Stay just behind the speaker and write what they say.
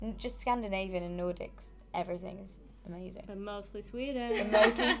Just Scandinavian and Nordics, everything is amazing. But mostly Sweden. But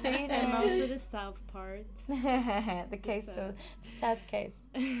mostly Sweden. And mostly the south part. The coastal, the south coast.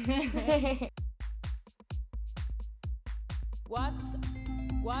 What's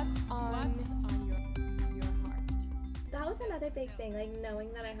on your heart? That was another big thing, like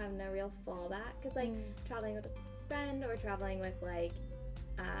knowing that I have no real fallback, because like traveling with a friend or traveling with like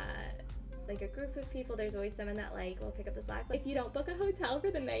a group of people, there's always someone that like will pick up the slack. If you don't book a hotel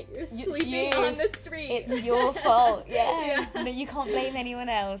for the night, you're sleeping on the street. It's your fault. Yeah. No, you can't blame anyone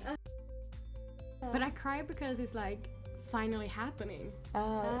else. But I cry because it's like finally happening.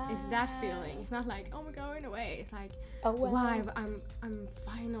 Oh, It's that feeling. It's not like, oh, we're going away. It's like, oh wow. wow, I'm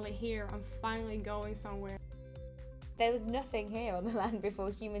finally here. I'm finally going somewhere. There was nothing here on the land before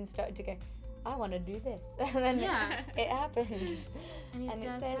humans started to go, I want to do this. And then it happens. And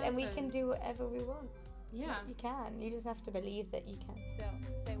it's there, and we can do whatever we want. Yeah. You can. You just have to believe that you can. So,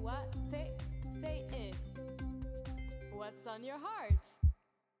 say what? Say it. What's on your heart?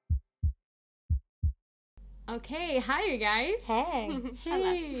 Okay, hi you guys. Hey.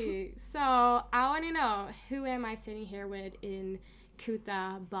 Hey. So I want to know, who am I sitting here with in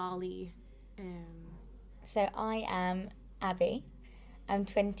Kuta, Bali? So I am Abby. I'm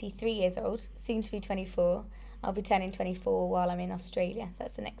 23 years old, soon to be 24. I'll be turning 24 while I'm in Australia.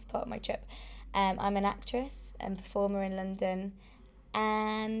 That's the next part of my trip. I'm an actress and performer in London.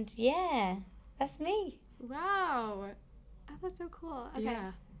 And yeah, that's me. Wow. Oh, that's so cool. Okay.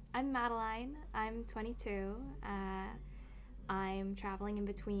 Yeah. I'm Madeline. I'm 22. I'm traveling in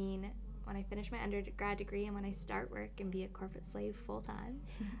between when I finish my undergrad degree and when I start work and be a corporate slave full time.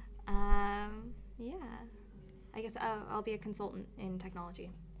 Yeah. I guess I'll be a consultant in technology.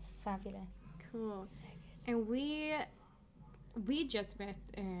 It's fabulous. Cool. So good. And we just met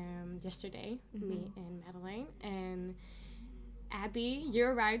yesterday, me and Madeline, and Abby, you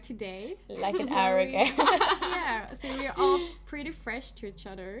arrived today. Like an hour ago. Yeah, so we're all pretty fresh to each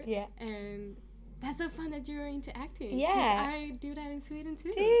other. Yeah. And that's so fun that you're into acting. Yeah. 'Cause I do that in Sweden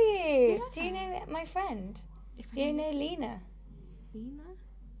too. Do you? Yeah. Do you know my friend? Do you know Lena? Lina?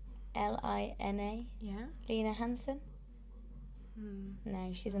 Lina? Yeah. Lena Hansen?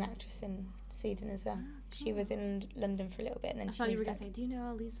 No, she's an actress in Sweden as well. She was in London for a little bit and then I she thought you were moved going to say, do you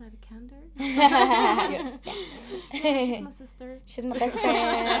know Lisa Vikander? Yeah. She's my sister. She's my best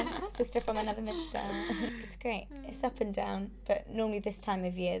friend, sister from another mister. It's great. It's up and down, but normally this time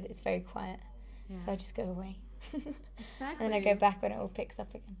of year it's very quiet. Yeah. So I just go away. Exactly. And then I go back when it all picks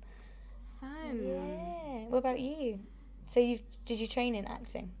up again. Fun. Yeah. What about you? So did you train in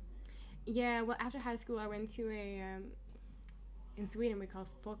acting? Yeah, well, after high school, I went to in Sweden we call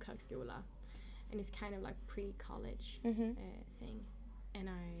folkhögskola, and it's kind of like pre-college thing. And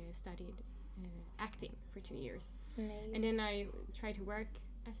I studied acting for 2 years. Amazing. And then I tried to work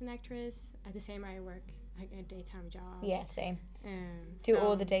as an actress. At the same, I work like a daytime job. Yeah, same. So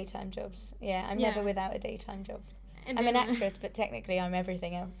All the daytime jobs. Yeah, I'm never without a daytime job. and I'm an then- actress, but technically I'm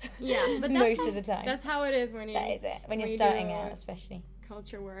everything else. Yeah, but that's most of the time. That's how it is when you. That is it. When you're you starting do out, especially.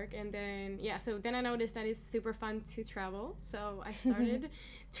 culture work. And then so then I noticed that it's super fun to travel, so I started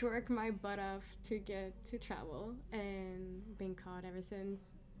to work my butt off to get to travel, and been caught ever since.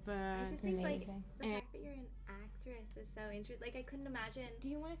 But I just think like Amazing. the fact that you're an actress is so interesting. Like I couldn't imagine. do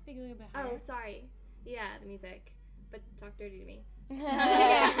you want to speak a little bit Oh, higher? sorry. Yeah, the music. But talk dirty to me.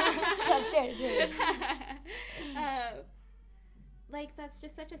 Talk dirty. Like that's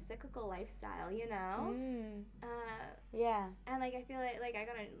just such a cyclical lifestyle, you know. Yeah. And like I feel like I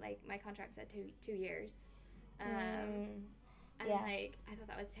got my contract said 2 years. And yeah. like I thought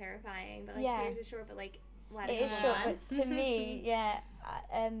that was terrifying, but like Yeah. 2 years is short. But like what? It is short, but to me,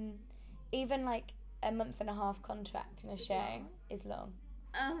 even like a month and a half contract in a show is long.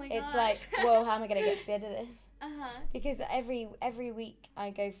 Oh my god. It's like, whoa, how am I going to get to the end of this? Uh-huh. Because every week I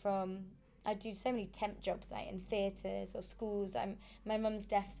do so many temp jobs, like in theatres or schools. My mum's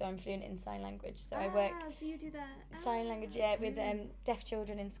deaf, so I'm fluent in sign language. So I work So you do that. sign language, with deaf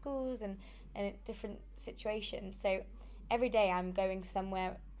children in schools and different situations. So every day I'm going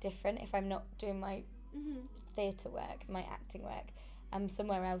somewhere different. If I'm not doing my theatre work, my acting work, I'm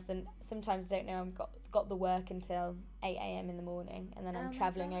somewhere else. And sometimes I don't know I've got the work until 8 a.m. in the morning, and then I'm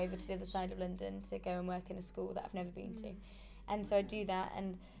travelling over to the other side of London to go and work in a school that I've never been to. And so I do that,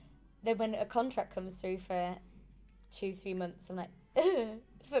 and then when a contract comes through for 2-3 months, I'm like,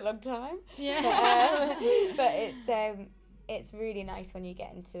 it's a long time. Yeah. But it's really nice when you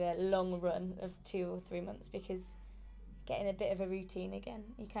get into a long run of 2 or 3 months, because it getting a bit of a routine again.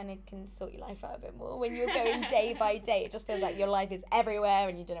 You kind of can sort your life out a bit more when you're going day by day. It just feels like your life is everywhere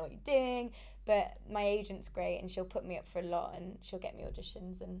and you don't know what you're doing. But my agent's great, and she'll put me up for a lot, and she'll get me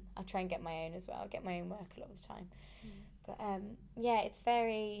auditions, and I try and get my own as well. I get my own work a lot of the time. But yeah, it's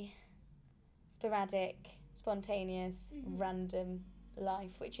very sporadic, spontaneous, random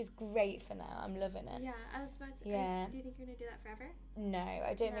life, which is great for now. I'm loving it. Yeah, I was about to say, Yeah. do you think you're going to do that forever? No,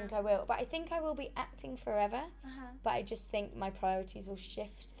 I don't think I will. But I think I will be acting forever. But I just think my priorities will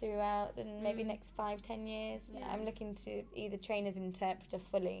shift throughout the maybe next 5-10 years. Yeah. I'm looking to either train as an interpreter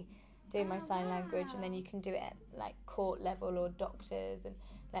fully, do my sign language, and then you can do it at like court level or doctors and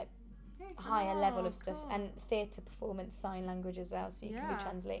like higher level of stuff, and theatre performance sign language as well, so you can be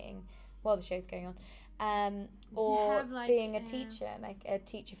translating while the show's going on. Or have, like, being a teacher, like a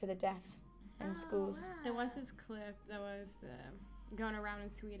teacher for the deaf in schools. There was this clip that was going around in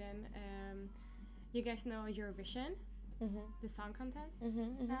Sweden. You guys know Eurovision, the song contest?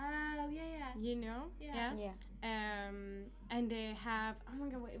 Oh, yeah. You know? Yeah. Yeah. And they have, oh my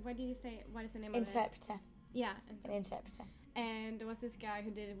god, what did you say? What is the name Interpreter. of it? Yeah, An interpreter. and there was this guy who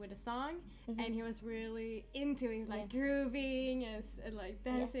did it with a song, and he was really into it, like grooving and like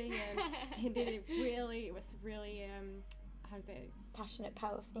dancing, and he did it really. It was really how to say it? Passionate,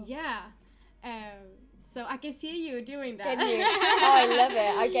 powerful. Yeah. So I can see you doing that. Can you? Oh, I love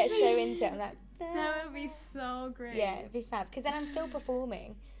it. I get so into it. I'm like, That would be so great. yeah, it'd be fab. Because then I'm still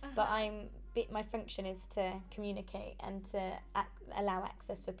performing, but my function is to communicate and to allow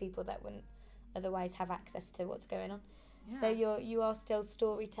access for people that wouldn't otherwise have access to what's going on. Yeah. So you are still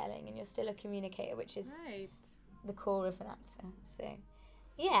storytelling, and you're still a communicator, which is the core of an actor. So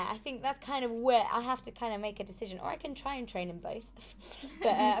yeah, I think that's kind of where I have to kind of make a decision, or I can try and train in both. But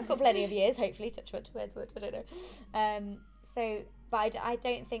I've got plenty of years, hopefully, touch wood, where's wood, I don't know. But I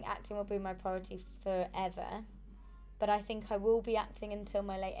don't think acting will be my priority forever. But I think I will be acting until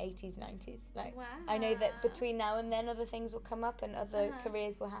my late 80s, 90s. Like, Wow. I know that between now and then other things will come up and other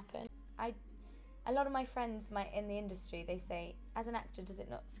careers will happen. A lot of my friends in the industry, they say, as an actor, does it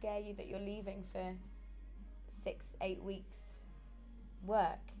not scare you that you're leaving for 6-8 weeks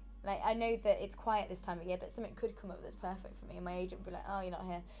work? Like, I know that it's quiet this time of year, but something could come up that's perfect for me, and my agent would be like, oh, you're not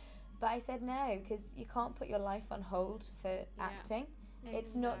here. But I said no, because you can't put your life on hold for acting.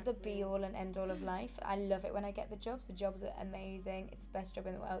 It's not the be-all and end-all of life. I love it when I get the jobs. The jobs are amazing. It's the best job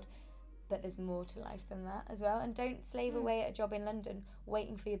in the world. But there's more to life than that as well. And don't slave away at a job in London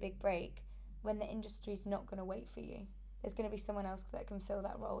waiting for your big break when the industry's not going to wait for you. There's going to be someone else that can fill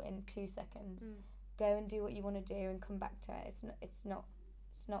that role in 2 seconds. Go and do what you want to do and come back to it. It's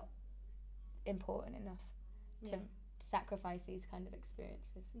not important enough to sacrifice these kind of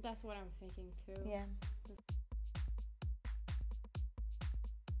experiences. That's what I'm thinking too. Yeah.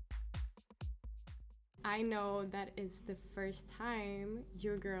 I know that is the first time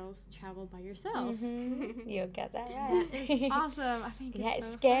you girls travel by yourself. You'll get that right. That is awesome. I think It's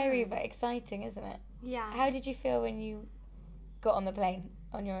so scary fun. but exciting, isn't it? Yeah. How did you feel when you got on the plane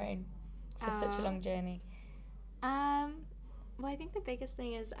on your own for such a long journey? Well, I think the biggest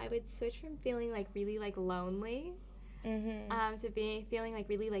thing is I would switch from feeling like really like lonely to feeling like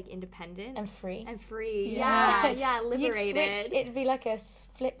really like independent And free. and free. Yeah. Yeah, liberated. You'd switch, it'd be like a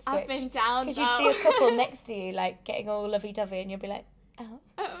flip switch. Up and down. Because you'd see a couple next to you, like, getting all lovey-dovey, and you'd be like, oh,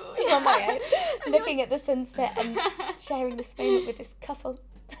 on my own, looking at the sunset and sharing this moment with this couple.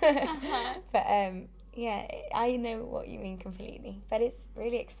 But, yeah, I know what you mean completely. But it's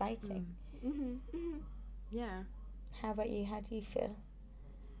really exciting. Yeah. How about you? How do you feel?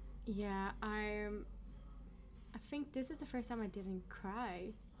 Yeah, I think this is the first time I didn't cry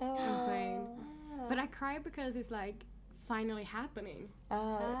Oh. on plane. But I cry because it's like finally happening.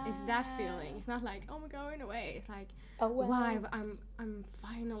 Oh, It's that feeling. It's not like, oh my god, going away. It's like, oh wow. wow, I'm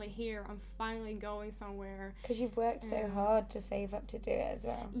finally here. I'm finally going somewhere. Because you've worked so hard to save up to do it as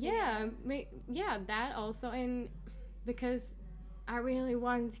well. Yeah, that also, and because I really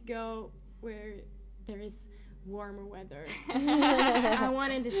wanted to go where there is warmer weather. I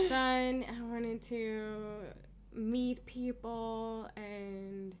wanted the sun. I wanted to meet people,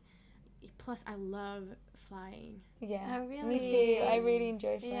 and plus I love flying. Yeah. Oh, really? Me too. I really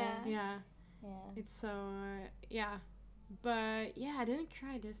enjoy flying. Yeah. Yeah, it's so yeah. But yeah, I didn't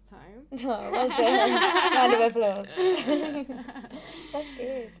cry this time. Oh, well done. Round of applause. That's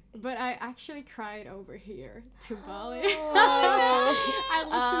good. But I actually cried over here to Bali. Oh.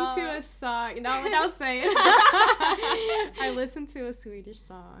 I listened to a song. No, don't say it. I listened to a Swedish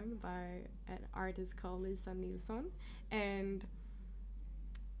song by an artist called Lisa Nilsson, and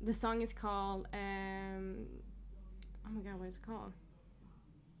the song is called oh my god, what is it called?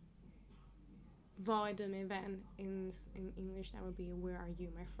 vad är du min vän? In English that would be where are you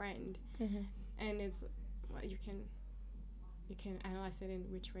my friend? And it's well, you can analyze it in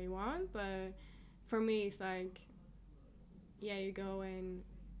which way you want, but for me it's like, yeah, you go in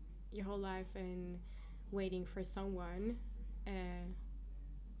your whole life and waiting for someone,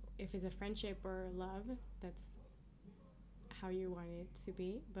 if it's a friendship or love, that's how you want it to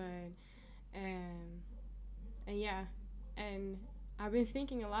be. But and yeah, and I've been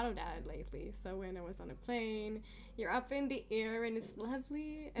thinking a lot of that lately. So when I was on a plane, you're up in the air and it's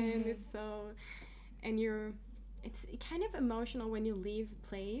lovely, and it's so, and it's kind of emotional when you leave a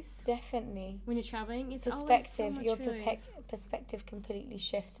place. Definitely. When you're traveling, it's perspective. always so Your much feelings. perspective completely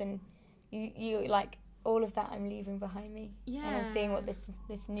shifts, and you like all of that I'm leaving behind me. Yeah. And I'm seeing what this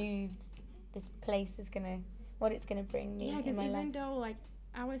place is what it's gonna bring me. Yeah, in because my even life. though like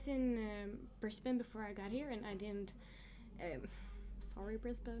I was in Brisbane before I got here, and I didn't. Sorry,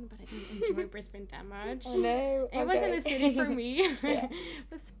 Brisbane, but I didn't enjoy Brisbane that much. Oh no, It wasn't a city for me. Yeah.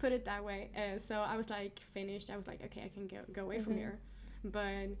 Let's put it that way. So I was like finished. I was like, okay, I can go away from here.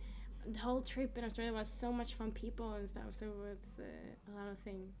 But the whole trip in Australia was so much fun, people and stuff. So it's a lot of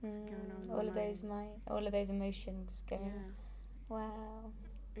things going on. All of those emotions going. Yeah. Wow.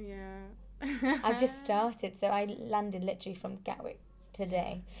 Yeah. I've just started, so I landed literally from Gatwick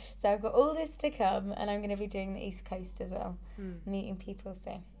today. So I've got all this to come, and I'm going to be doing the East Coast as well, meeting people.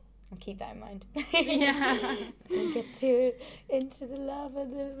 So I'll keep that in mind. Yeah. Don't get too into the love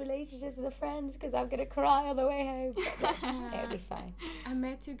and the relationships and the friends, because I'm going to cry on the way home. But it'll be fine. I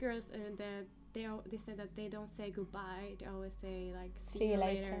met two girls that they said that they don't say goodbye. They always say like see you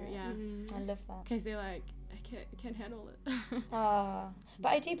later. Yeah. I love that. Because they're like, I can't handle it. But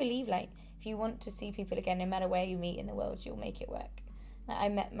I do believe, like, if you want to see people again, no matter where you meet in the world, you'll make it work. Like, I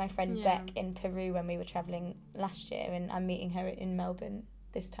met my friend Beck in Peru when we were travelling last year, and I'm meeting her in Melbourne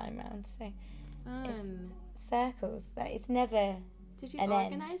this time round. So it's circles. Like, it's never. Did you an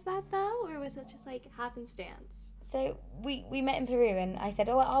organize that though, or was it just like happenstance? So we met in Peru, and I said,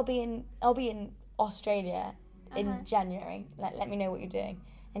 I'll be in Australia in January. Like, let me know what you're doing.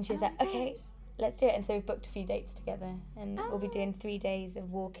 And she was like, okay, let's do it. And so we've booked a few dates together, and we'll be doing 3 days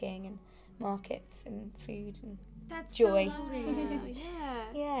of walking and markets and food and That's joy. So lovely. Yeah.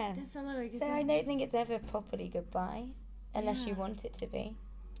 Yeah. That's so lovely. So I don't think it's ever properly goodbye, unless you want it to be.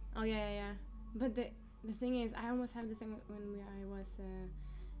 Oh yeah. But the thing is, I almost have the same when I was,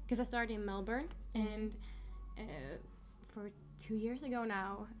 because I started in Melbourne, and for 2 years ago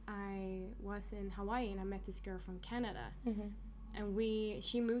now, I was in Hawaii, and I met this girl from Canada, and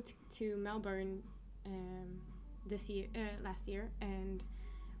she moved to Melbourne last year, and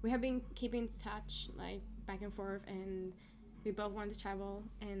we have been keeping in touch, like back and forth, and we both wanted to travel,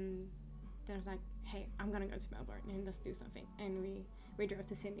 and then I was like, hey, I'm gonna go to Melbourne and let's do something, and we drove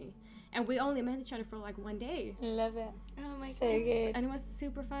to Sydney, and we only met each other for like 1 day. Love it. Oh my So god. good. And it was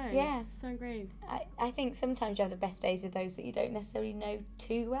super fun. Yeah. So great. I think sometimes you have the best days with those that you don't necessarily know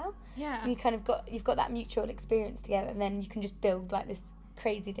too well. Yeah. You kind of you've got that mutual experience together, and then you can just build like this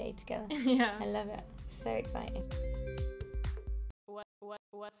crazy day together. Yeah. I love it. So exciting.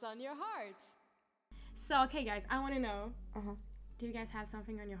 What's on your heart? So, okay, guys, I want to know, Uh-huh. do you guys have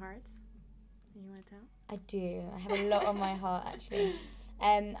something on your hearts that you want to tell? I do. I have a lot on my heart, actually.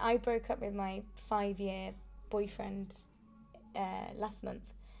 I broke up with my 5-year boyfriend last month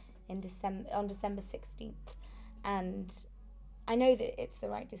on December 16th, and I know that it's the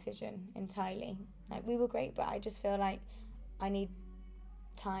right decision entirely. Like, we were great, but I just feel like I need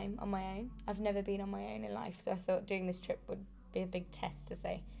time on my own. I've never been on my own in life, so I thought doing this trip would be a big test to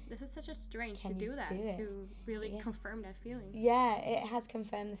say, This is such a strange Can to you do that, do it? to really Yeah. confirm that feeling. yeah, it has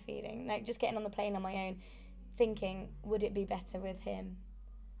confirmed the feeling. Like, just getting on the plane on my own, thinking, would it be better with him?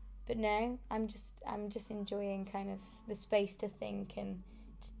 But no, I'm just enjoying kind of the space to think and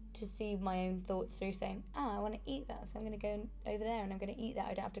to see my own thoughts through, saying, I want to eat that, so I'm going to go over there and I'm going to eat that.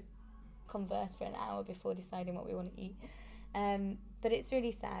 I don't have to converse for an hour before deciding what we want to eat. But it's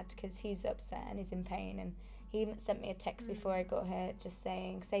really sad because he's upset and he's in pain, and he sent me a text before I got here just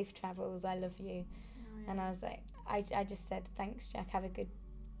saying, safe travels, I love you. And I was like, I just said, thanks, Jack, have a good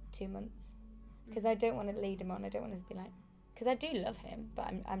 2 months. Because I don't want to lead him on. I don't want to be like, because I do love him, but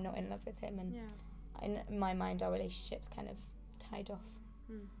I'm not in love with him. And in my mind, our relationship's kind of tied off.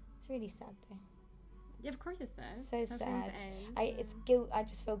 It's really sad, though. Yeah, of course it's sad. So Some things sad. end, It's guilt. I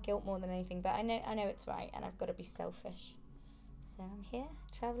just feel guilt more than anything. But I know it's right, and I've got to be selfish. So I'm here,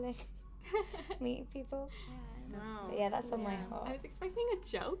 traveling, meeting people. Wow. Yeah, that's on my heart. I was expecting a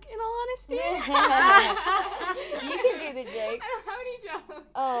joke, in all honesty. You can do the joke. I don't have any jokes.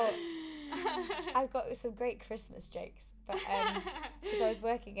 Oh, I've got some great Christmas jokes, but because I was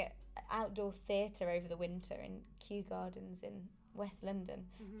working at, outdoor theatre over the winter in Kew Gardens in West London.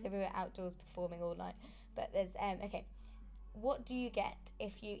 So we were outdoors performing all night. But there's okay. What do you get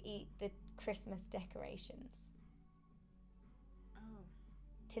if you eat the Christmas decorations? Oh.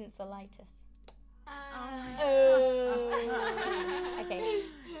 Tinselitis. Okay.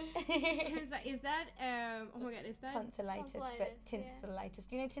 Is that oh my god, is that Tonsillitis, but Tonsillitis, tinselitis.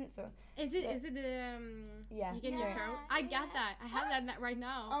 Do you know tinsel? is it Yeah. you get in your throat? I got that. I have that right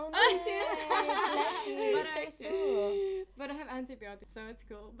now. Oh no, bless you. But So sore. But I have antibiotics, so it's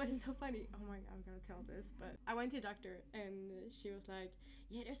cool. But it's so funny. Oh my, I'm gonna tell this. But I went to a doctor and she was like,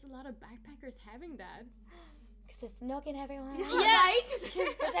 "Yeah, there's a lot of backpackers having that." Because they're snogging everyone. Yeah,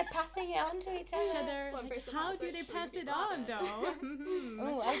 But they're passing it on to each other. One Like, person how has do it, they should pass be it brought on, it. though?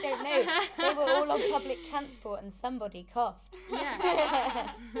 Oh, I don't know. They were all on public transport and somebody coughed.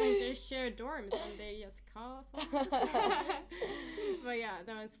 Yeah. They share dorms and they just cough. But yeah,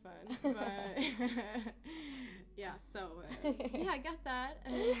 that was fun. But yeah, so yeah, I got that.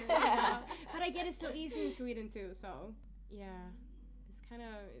 And, but I get it so easy in Sweden too. So yeah, it's kind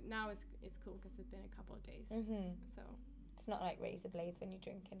of now it's cool because it's been a couple of days. So It's not like razor blades when you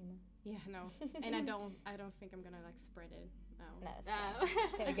drink anymore. yeah, no, and I don't think I'm gonna like spread it. No, it's fine.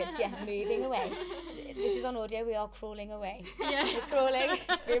 I think we're good. Yeah, moving away. This is on audio. We are crawling away. Yeah. We're crawling.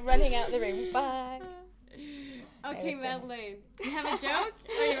 We're running out the room. Bye. Okay, still- Madeleine, you have a joke?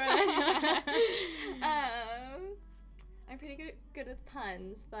 Or you wanna- I'm pretty good with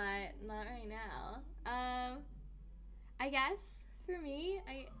puns, but not right now. I guess for me,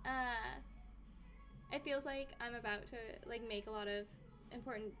 it feels like I'm about to like make a lot of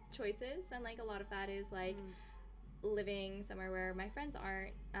important choices, and like a lot of that is like living somewhere where my friends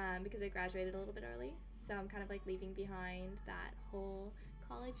aren't, because I graduated a little bit early, so I'm kind of like leaving behind that whole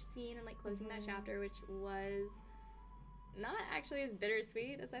college scene and like closing that chapter, which was not actually as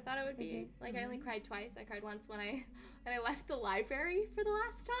bittersweet as I thought it would be. Like I only cried twice. I cried once when I left the library for the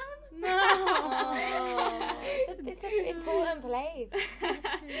last time. Oh, it's an important place.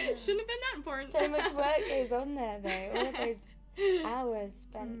 Shouldn't have been that important. So much work goes on there, though. All of those hours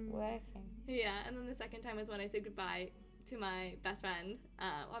spent working. Yeah, and then the second time was when I said goodbye to my best friend.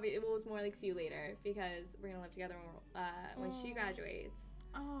 It was more like see you later, because we're gonna live together when she graduates.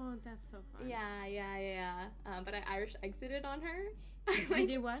 Oh, that's so fun. Yeah. But I Irish exited on her. You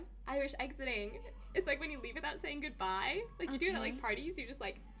did what? Irish exiting. It's like when you leave without saying goodbye. Like you do it at like parties. You just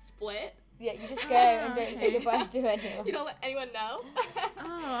like split. Yeah, you just go and don't say okay. goodbye to anyone. You don't let anyone know.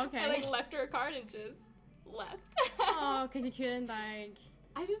 Oh, okay. I like left her a card and just left. Oh, because you couldn't like.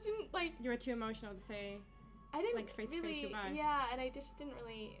 I just didn't like. You were too emotional to say. I didn't like face-to-face really, goodbye. Yeah, and I just didn't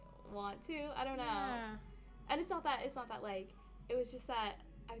really want to. I don't know. Yeah. And it's not that like, it was just that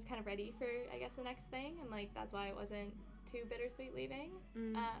I was kind of ready for, I guess, the next thing, and like that's why it wasn't too bittersweet leaving.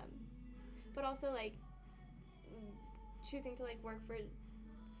 But also like choosing to like work for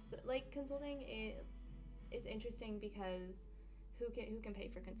like consulting is interesting, because who can pay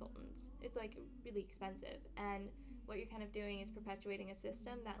for consultants? It's like really expensive, and what you're kind of doing is perpetuating a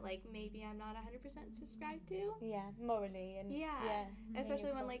system that like maybe I'm not 100% subscribed to. Yeah, morally and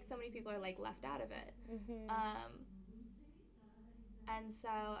Especially when like so many people are like left out of it. And so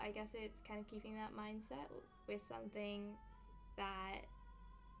I guess it's kind of keeping that mindset with something that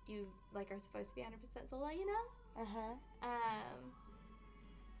you like are supposed to be 100% sold on, you know?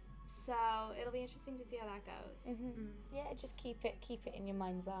 So it'll be interesting to see how that goes. Yeah, just keep it in your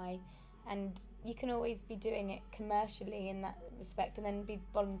mind's eye, and you can always be doing it commercially in that respect, and then be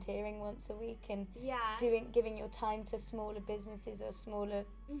volunteering once a week and giving your time to smaller businesses or smaller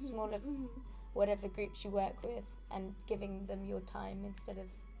whatever groups you work with, and giving them your time instead of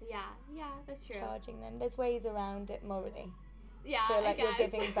that's true. charging them. There's ways around it morally. Yeah, Feel like I you're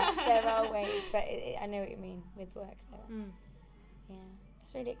guess. giving back. There are ways, but I know what you mean with work. Yeah,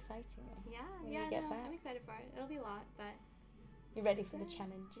 it's really exciting though. when you get back. I'm excited for it. It'll be a lot, but You're ready for the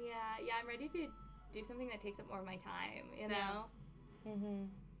challenge. yeah, I'm ready to do something that takes up more of my time, you know?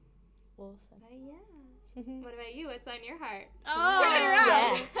 Awesome. But yeah. What about you? What's on your heart? Oh, Turn it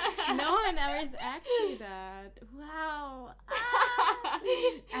around! Yeah. No one ever asked me that. Wow.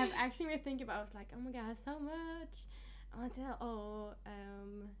 I've actually been thinking about. I was like, oh my god, so much. I want to.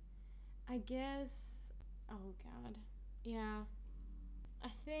 I guess. Oh god. Yeah. I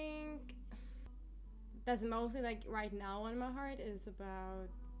think that's mostly like right now on my heart is about.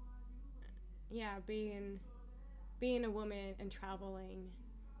 Yeah, being a woman and traveling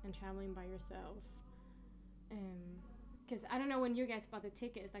by yourself. because I don't know when you guys bought the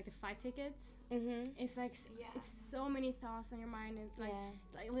tickets, like the flight tickets. It's like it's so many thoughts on your mind. It's like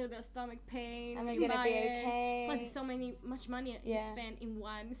like a little bit of stomach pain. Am I gonna be okay? Plus, it's so much money you spend in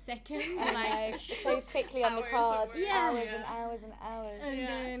 1 second. Like so quickly on the cards, hours and hours and hours. And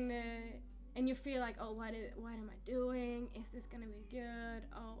then and you feel like, oh, what am I doing? Is this gonna be good?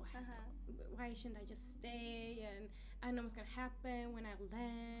 Oh, why shouldn't I just stay? And I know what's gonna happen when I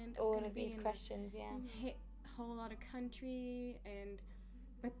land. All of these questions, whole other country,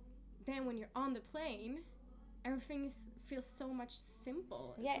 but then when you're on the plane, everything feels so much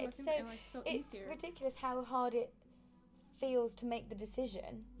simple. It's easier. ridiculous how hard it feels to make the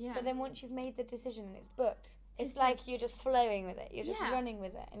decision. But then once you've made the decision and it's booked, it's like you're just flowing with it. You're just running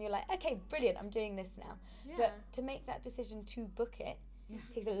with it, and you're like, okay, brilliant, I'm doing this now. But to make that decision to book it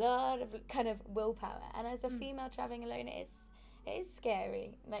takes a lot of kind of willpower. And as a female traveling alone, it is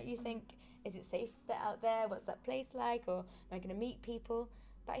scary. Like you think, is it safe out there? What's that place like? Or am I going to meet people?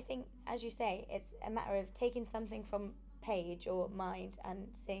 But I think, as you say, it's a matter of taking something from page or mind and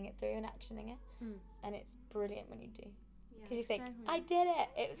seeing it through and actioning it. And it's brilliant when you do. Because you think, I did it.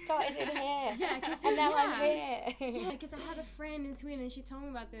 It started in here. And now I'm here. Because I have a friend in Sweden, and she told me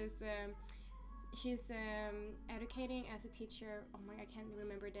about this. She's educating as a teacher. Oh my, I can't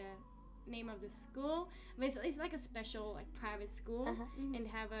remember the name of the school. But it's like a special, like, private school. And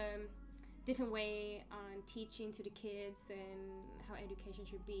have a different way on teaching to the kids and how education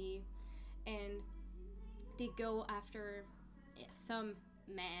should be. And they go after some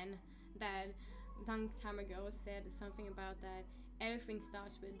man that long time ago said something about that everything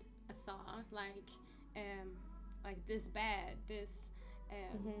starts with a thought, like this bed, this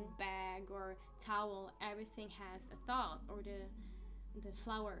bag or towel, everything has a thought, or the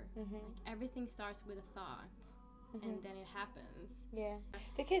flower, like everything starts with a thought. And then it happens.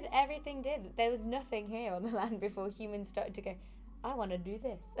 Because everything did. There was nothing here on the land before humans started to go, I want to do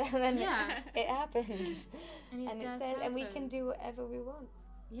this. And then it happens. And it's there, and we can do whatever we want.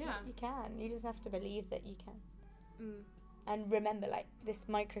 You can. You just have to believe that you can. And remember, like, this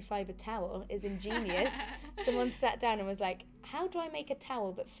microfiber towel is ingenious. Someone sat down and was like, how do I make a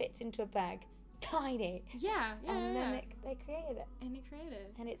towel that fits into a bag? Tiny. And then they created it.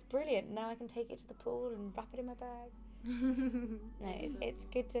 And it's brilliant. Now I can take it to the pool and wrap it in my bag. No, it's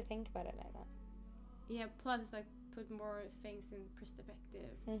good to think about it like that. Plus like put more things in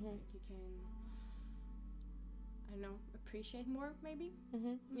perspective. Like you can, I don't know, appreciate more maybe.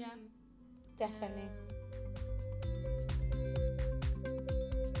 Definitely.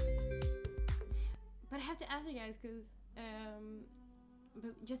 But I have to ask you guys, because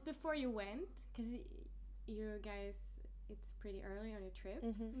but just before you went, because you guys, it's pretty early on your trip,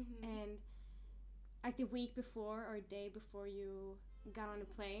 and like the week before or day before you got on the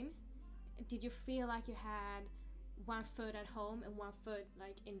plane, did you feel like you had one foot at home and one foot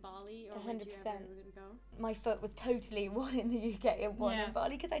like in Bali, or 100%. Did you ever go? My foot was totally one in the UK and one in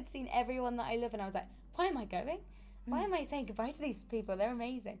Bali, because I'd seen everyone that I love and I was like, why am I going? Why am I saying goodbye to these people? They're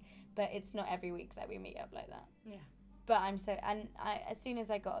amazing. But it's not every week that we meet up like that. But as soon as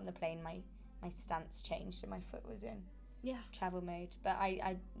I got on the plane, my stance changed and my foot was in travel mode. But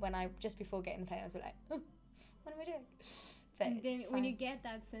when I just before getting on the plane, I was like, oh, what am I doing? But and then when you get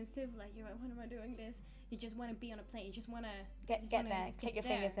that sensitive, like, you're like, what am I doing this? You just want to be on a plane. You just want to get there, click your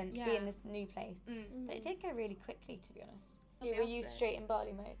fingers and be in this new place. But it did go really quickly, to be honest. Were you straight in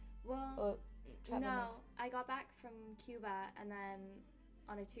Bali mode? Well, or travel mode? I got back from Cuba and then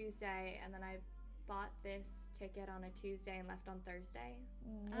on a Tuesday, and then I bought this ticket on a Tuesday and left on Thursday.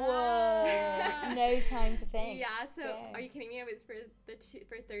 Whoa! No time to think. Yeah. So are you kidding me? It was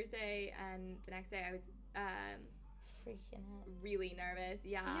for Thursday, and the next day I was freaking out. Really nervous.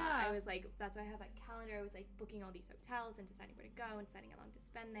 Yeah. I was like, that's why I have that calendar. I was like booking all these hotels and deciding where to go and deciding how long to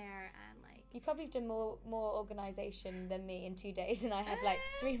spend there, and like. You probably have done more organisation than me in 2 days, and I had like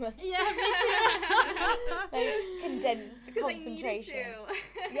 3 months. Yeah, me too. Like concensed concentration. I needed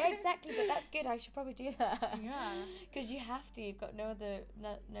to. Yeah, exactly. But that's good. I should probably do that. Yeah. Because you have to. You've got no other.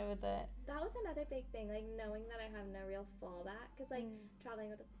 That was another big thing, like knowing that I have no real fallback. Because like traveling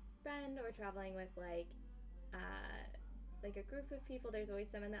with a friend or traveling with like a group of people, there's always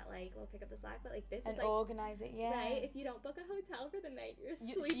someone that like will pick up the slack, but like this and is like organize it, right. If you don't book a hotel for the night, you're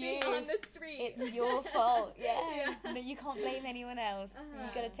sleeping on the street. It's your fault. No, you can't blame anyone else. You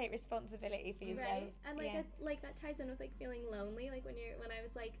got to take responsibility for yourself. Right. And like that ties in with like feeling lonely. Like when I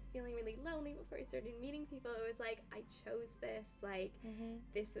was like feeling really lonely before I started meeting people, it was like I chose this. Like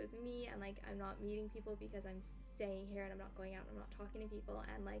this was me, and like I'm not meeting people because I'm staying here and I'm not going out and I'm not talking to people,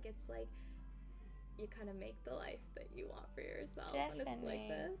 and like it's like you kind of make the life that you want for yourself. And it's like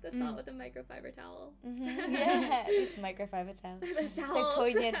Definitely. the thought with the microfiber towel. Yeah, this microfiber towel. Those So towels.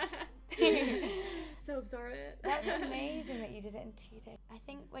 poignant. So absorbent. That's amazing that you did it in 2 days. I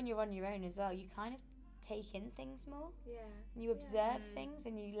think when you're on your own as well, you kind of take in things more. Yeah. You observe things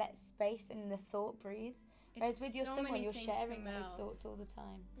and you let space and the thought breathe. Whereas with your so someone, many you're things to sharing those melt. thoughts all the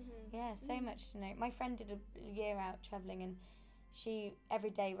time. Mm-hmm. Yeah, so much to know. My friend did a year out travelling, and she every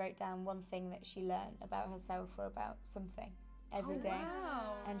day wrote down one thing that she learned about herself or about something every day.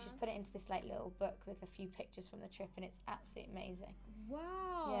 Wow. And she's put it into this like little book with a few pictures from the trip, and it's absolutely amazing.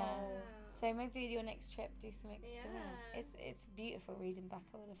 Wow. Yeah. So maybe with your next trip, do something similar. Yeah. It's beautiful reading back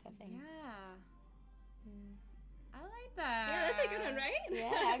all of her things. Yeah. Mm. I like that. Yeah, that's a good one, right?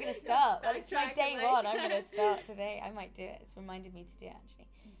 Yeah, I'm gonna start. Well, it's my Backtrack day and, one. I'm gonna start today. I might do it. It's reminded me to do it actually.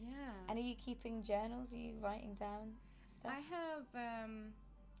 Yeah. And are you keeping journals? Are you writing down stuff? I have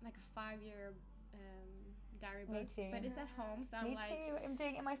like a 5-year diary Me book, too. but it's at home, so I'm Me like, too. I'm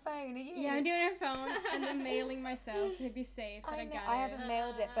doing it on my phone. Are you? yeah, I'm doing it on phone and then mailing myself to be safe that I know. got I it. haven't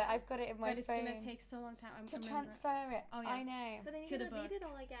mailed it, but I've got it in my But it's phone. gonna take so long time. to remember- transfer it. Oh, yeah. I know. But then To you're the gonna read book. it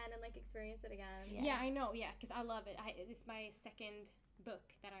all again and like experience it again. Yeah. Yeah, I know. Yeah, because I love it. It's my second book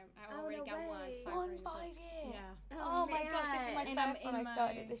that I Oh, already no got way. one. 5 years. Yeah. Oh my gosh, this is my And I'm first one. in I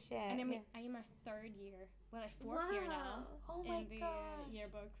started it my- this year. And yeah. I'm in my 3rd year. Well, like 4th year now. Oh my in the gosh.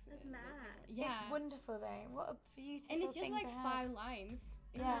 yearbooks. That's uh, mad. Yeah. It's wonderful though. What a beautiful And it's just thing like to have. 5 lines.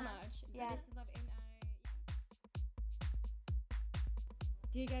 It's Yeah. not much. Yeah. But it's love, and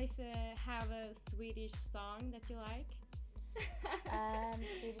do you guys have a Swedish song that you like?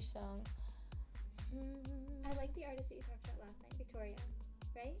 Swedish song. I like the artist that you talked about last night, Victoria,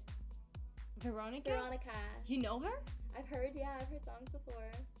 right? Veronica? Veronica. You know her? I've heard songs before.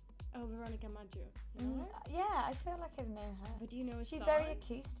 Oh, Veronica Maggio. You know her? Yeah, I feel like I've known her. But do you know a She's song? very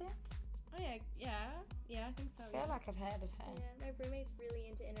acoustic. Oh yeah, I think so. I feel like I've heard of her. Yeah, my roommate's really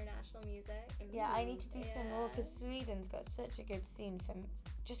into international music. Yeah, I need to do some more Yeah. because Sweden's got such a good scene for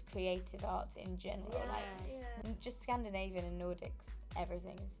just creative arts in general. Yeah, Like yeah. just Scandinavian and Nordics,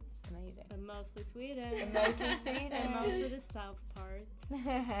 everything is amazing. But mostly Sweden. But mostly Sweden. And mostly the south part.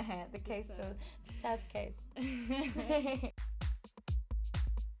 The coastal, the south coast.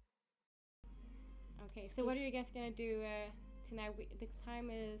 Okay, so what are you guys gonna do tonight? The time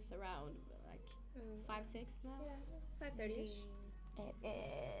is around like 5, 6 now. Yeah, 5:30ish.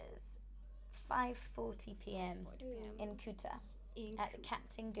 It is 5:40 p.m. in Kuta at the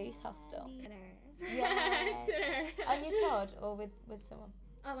Captain Goose Hostel. Dinner. Yeah. Dinner. On your Todd or with someone?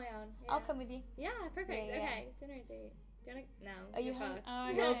 On my own. Yeah. I'll come with you. Yeah, perfect. Yeah, yeah. Okay, dinner date. Do you wanna? No. Are you you're home? fucked. Oh,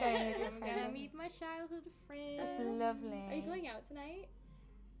 You're okay. going with your I'm friend. gonna meet my childhood friend. That's lovely. Are you going out tonight?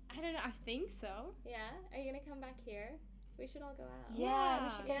 I don't know. I think so. Yeah. Are you gonna come back here? We should all go out. Yeah, we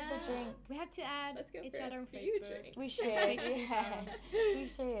should go for a Yeah. drink. We have to add Let's go each for a other on few Facebook. drinks. We should. Fix this Yeah. up. We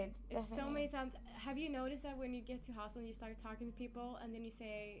should. It's so Definitely. many times. Have you noticed that when you get to hostel and you start talking to people, and then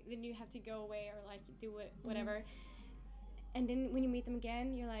you have to go away or like do it, whatever, and then when you meet them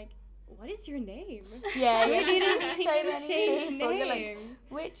again, you're like, "What is your name?" Yeah, We yeah. didn't So even many change people. You're like, names.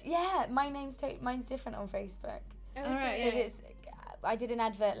 which? Yeah, my mine's different on Facebook. Oh, Alright, okay. Because I did an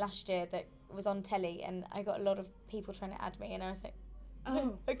advert last year that was on telly, and I got a lot of people trying to add me, and I was like,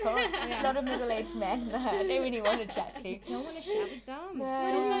 Oh. I can't. Yeah. A lot of middle-aged men that I don't really want to chat to. You don't want to chat with them.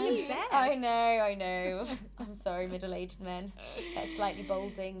 No. Those are the best. I know. I'm sorry, middle-aged men. That's slightly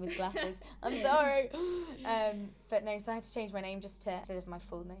balding with glasses. I'm sorry. But no, so I had to change my name just to instead of my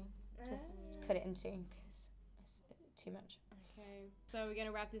full name. Just cut it in two because it's too much. Okay, so we're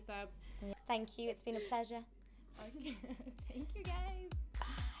gonna wrap this up. Thank you. It's been a pleasure. Okay. Thank you, guys.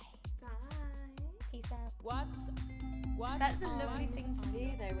 Bye. Bye. Peace out. What's That's a on- lovely thing to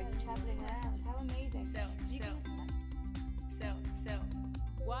do though when you're travelling around. How amazing. So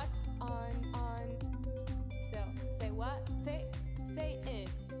what's on so say what say it.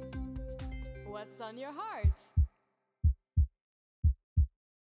 What's on your heart?